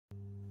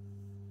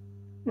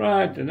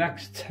Right, the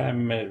next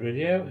 10-minute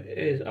video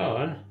is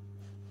on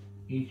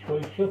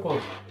Eachway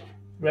Shuffle.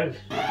 Red.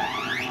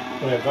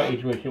 Well, I've got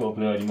Eachway Shuffle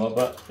blue anymore,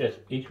 but yes,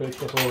 Eachway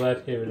Shuffle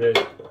red, here it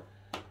is.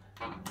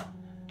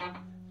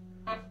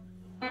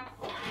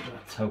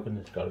 Let's hoping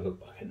it's got to go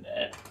back in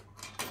there.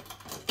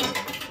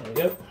 There we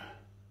go.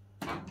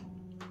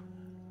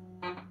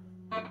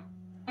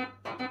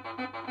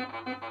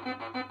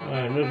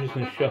 Right, nudges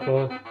and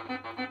shuffle.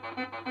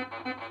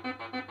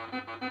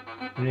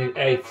 We need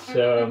 8,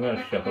 so I'm going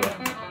to shuffle it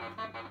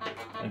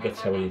and get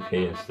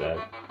 70p instead.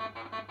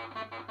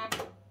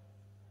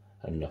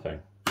 And nothing.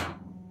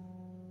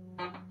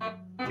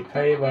 You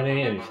pay your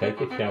money and you take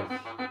your chance.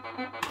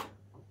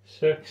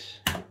 6.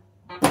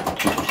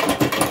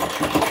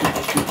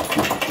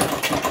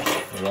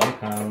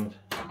 £1.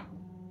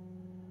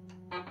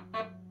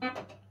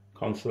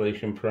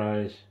 Consolation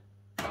prize.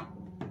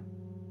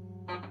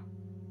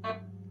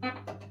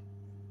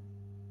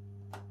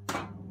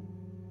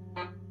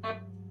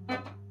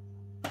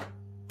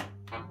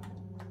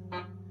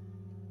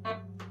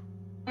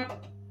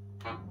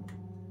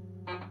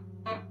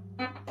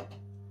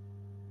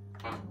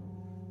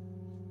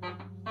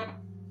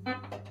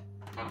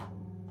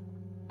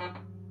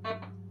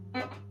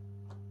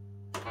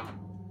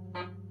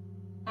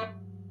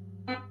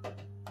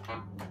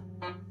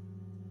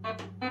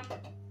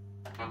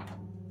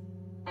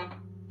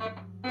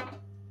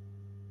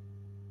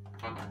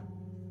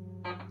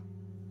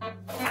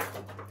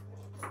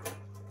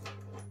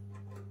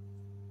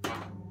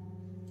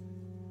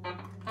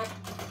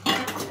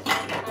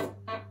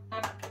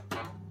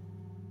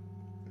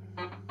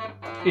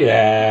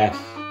 Yes.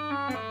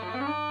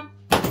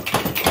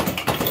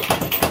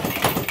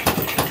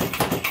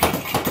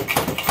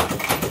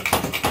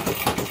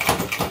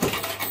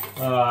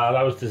 Ah,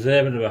 that was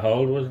deserving of a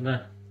hold, wasn't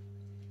it?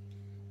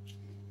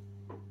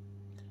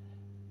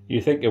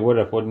 You think it would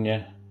have, wouldn't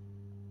you?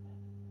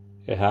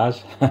 It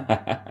has.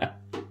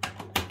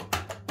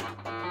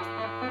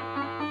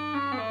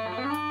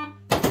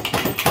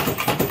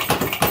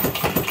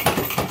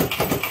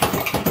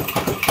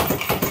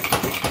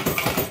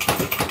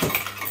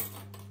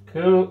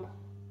 Cool.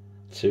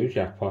 2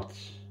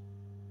 jackpots.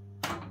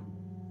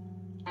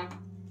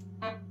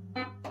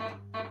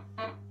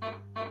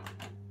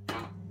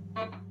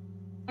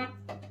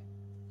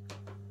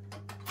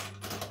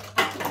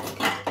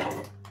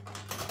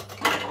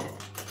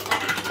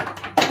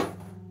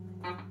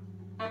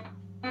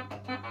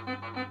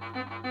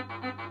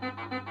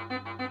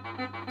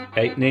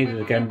 Eight needed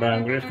again, but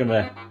I'm just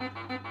gonna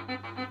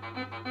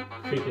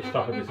treat the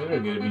stop at this. It's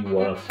only gonna be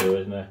 1 or 2,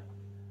 isn't it?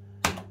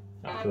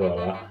 After all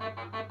that.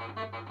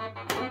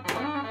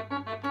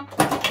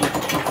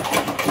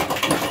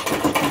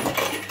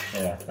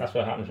 Yeah, that's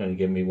what happens when you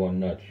give me 1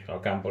 nudge. I'll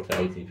gamble to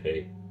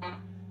 80p.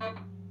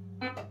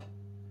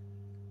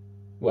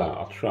 Well,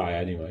 I'll try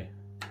anyway.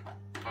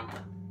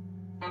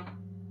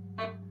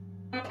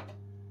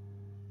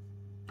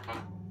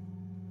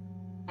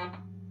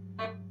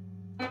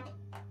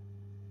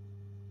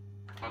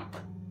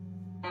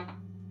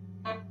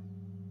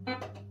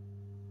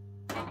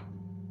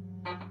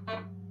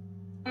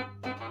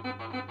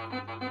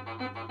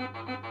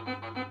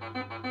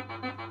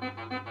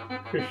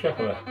 Chris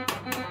Shuffler.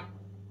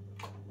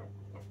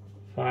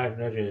 5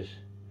 nudges.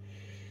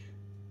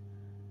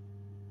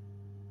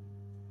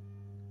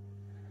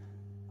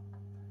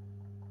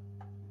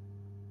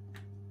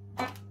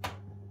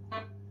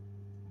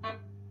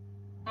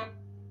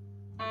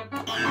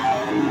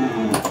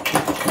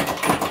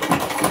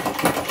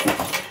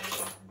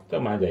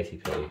 Don't mind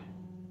 80p.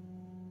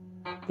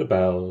 The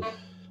bells.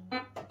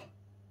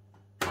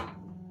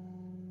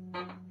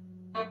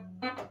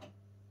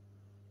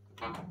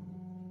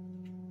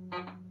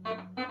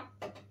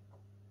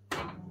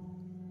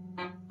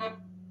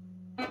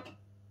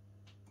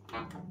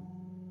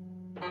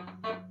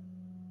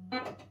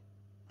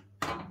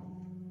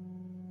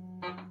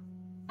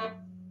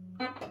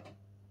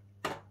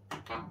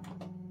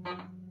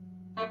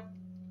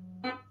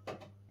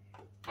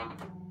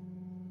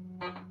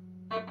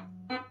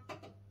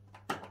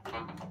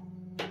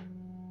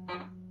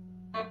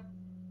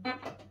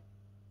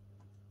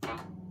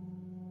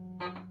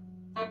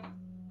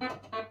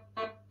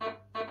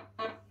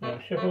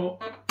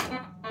 Shuffle.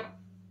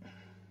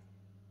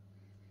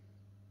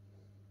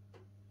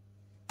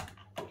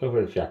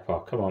 Over the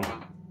jackpot, come on.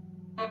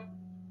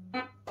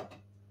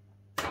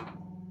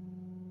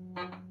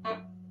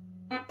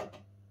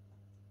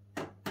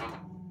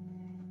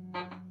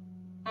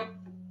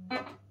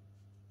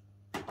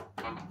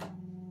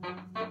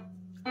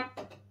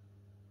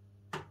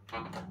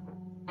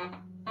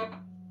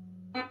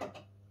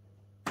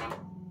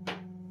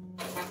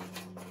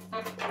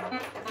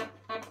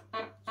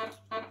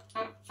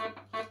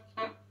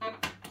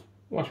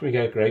 Watch me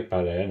get a great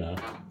bad air now.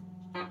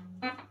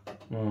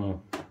 Oh.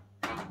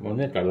 Well,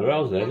 Nick got the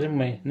bells there, didn't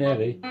we?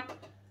 Nearly.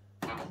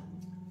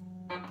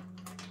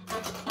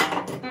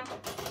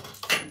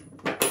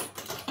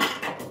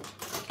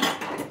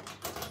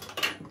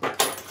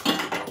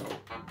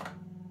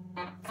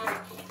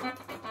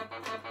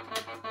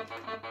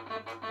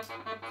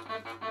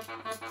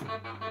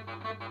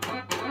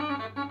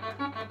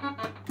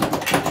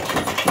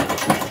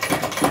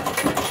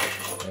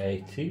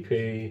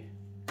 ATP.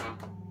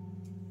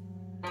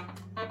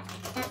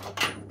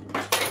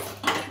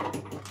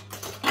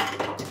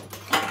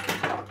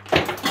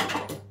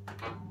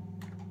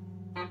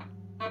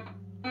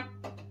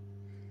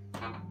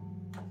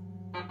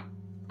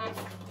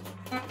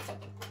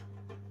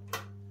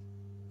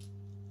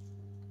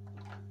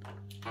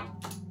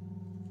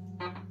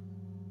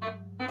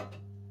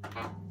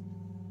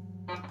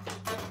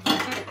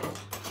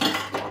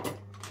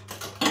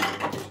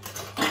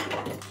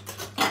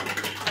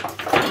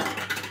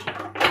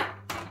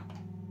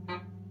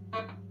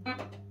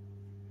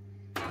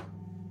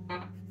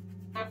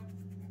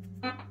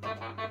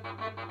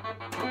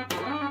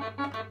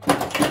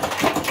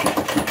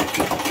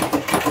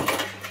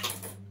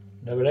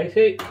 Number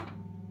 80.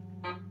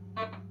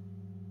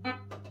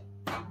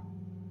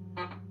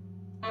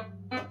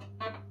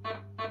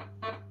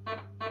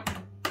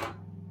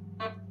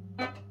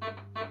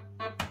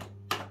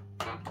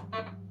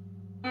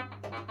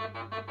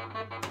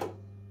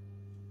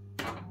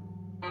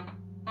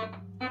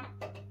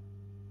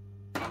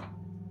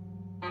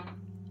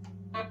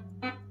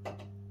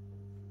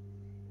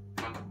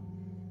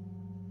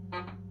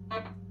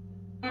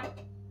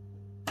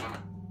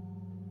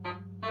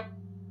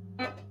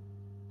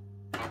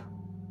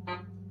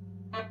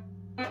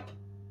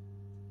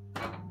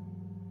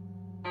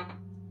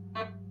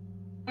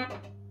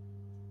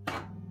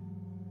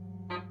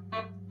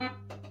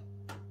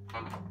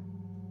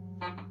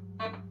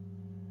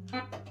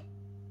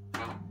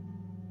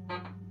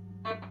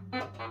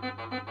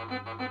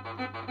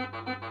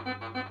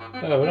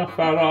 Oh, we're not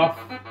far off.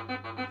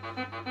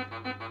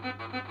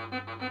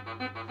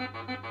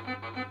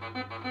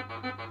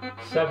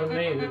 $7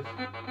 meters.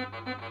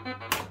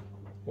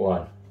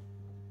 1.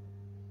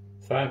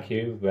 Thank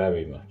you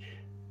very much.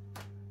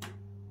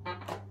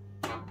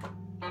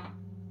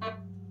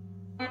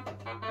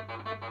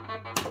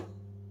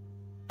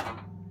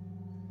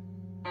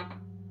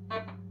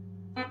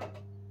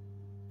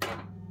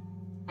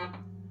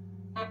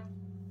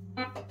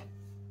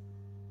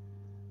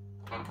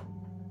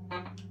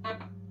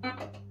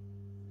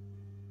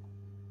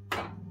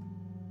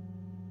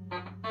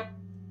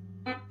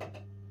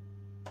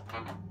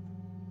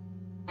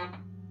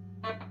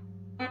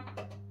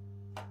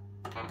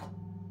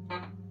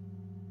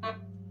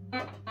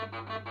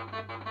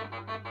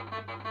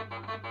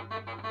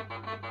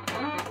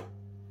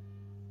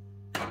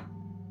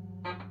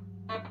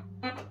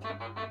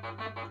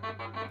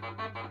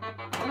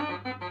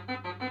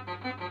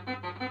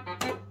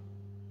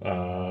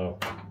 Wow.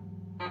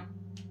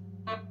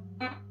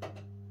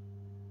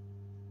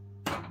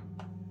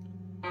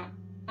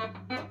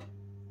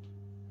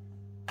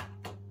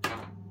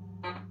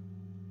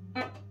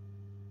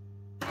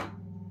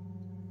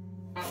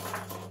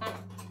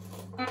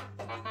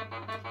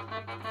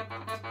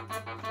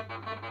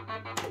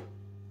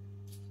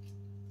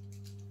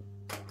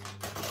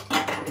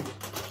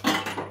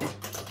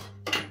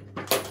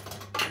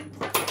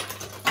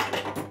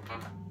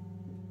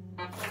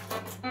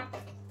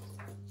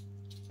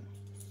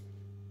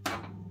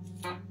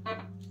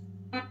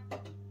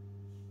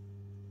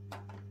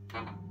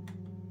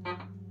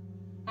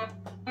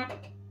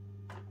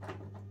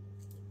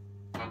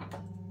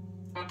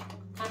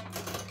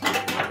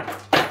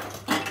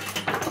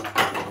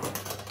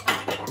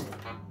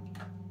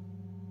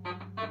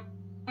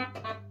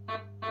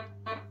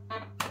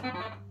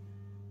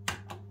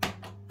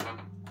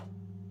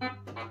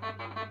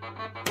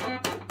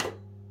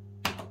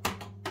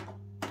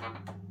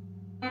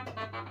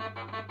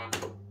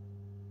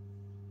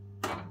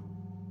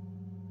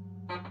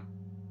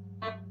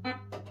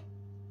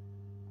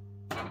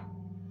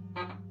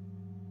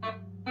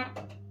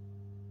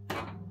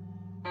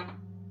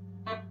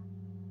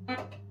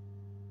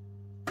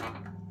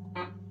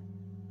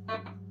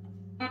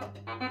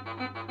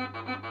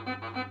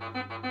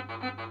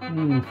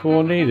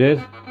 Four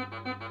needed.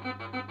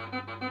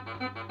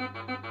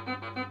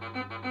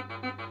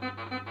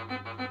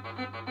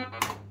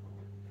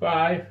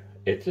 Five.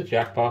 It's a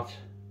jackpot.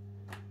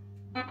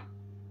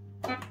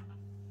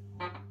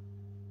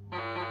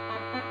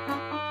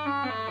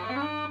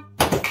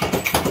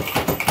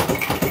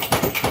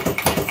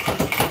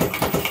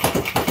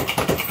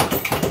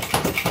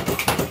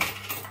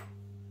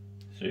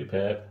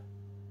 Superb.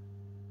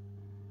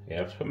 Yeah, I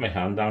have to put my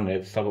hand down there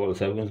to stop all the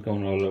tokens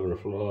going all over the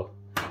floor.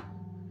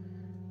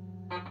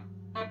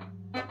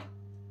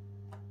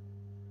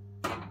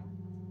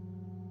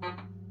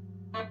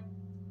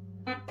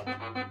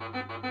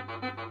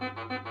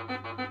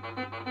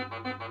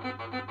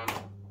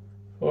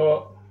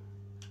 Four.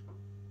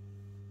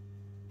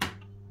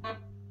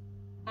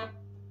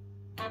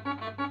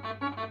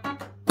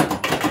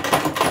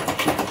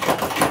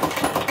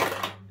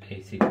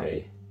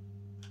 ATP.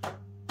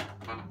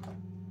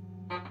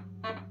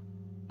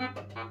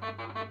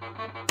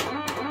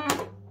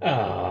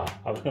 Ah,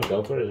 I was going to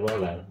go for it as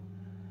well then.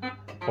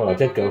 Well, I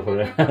did go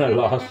for it and I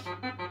lost.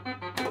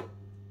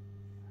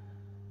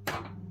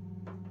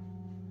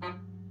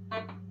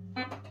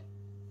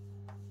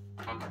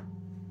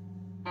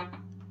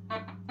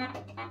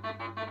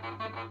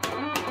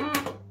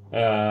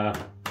 Come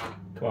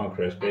on,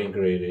 Chris, being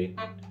greedy.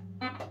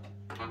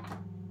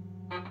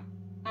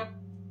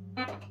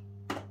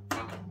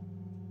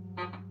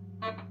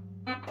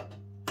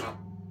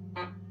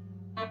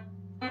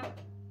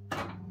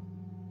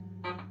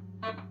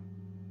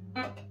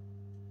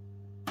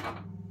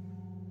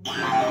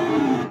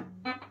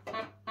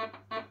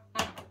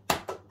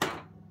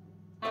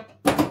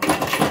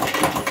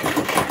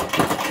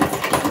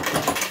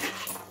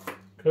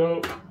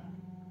 Cool.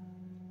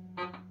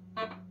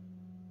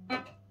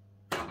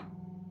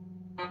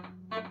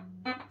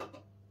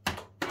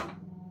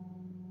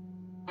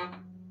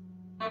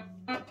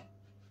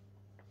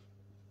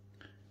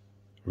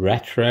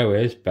 Retro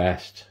is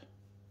best.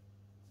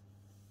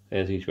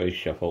 There's Eachway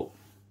Shuffle.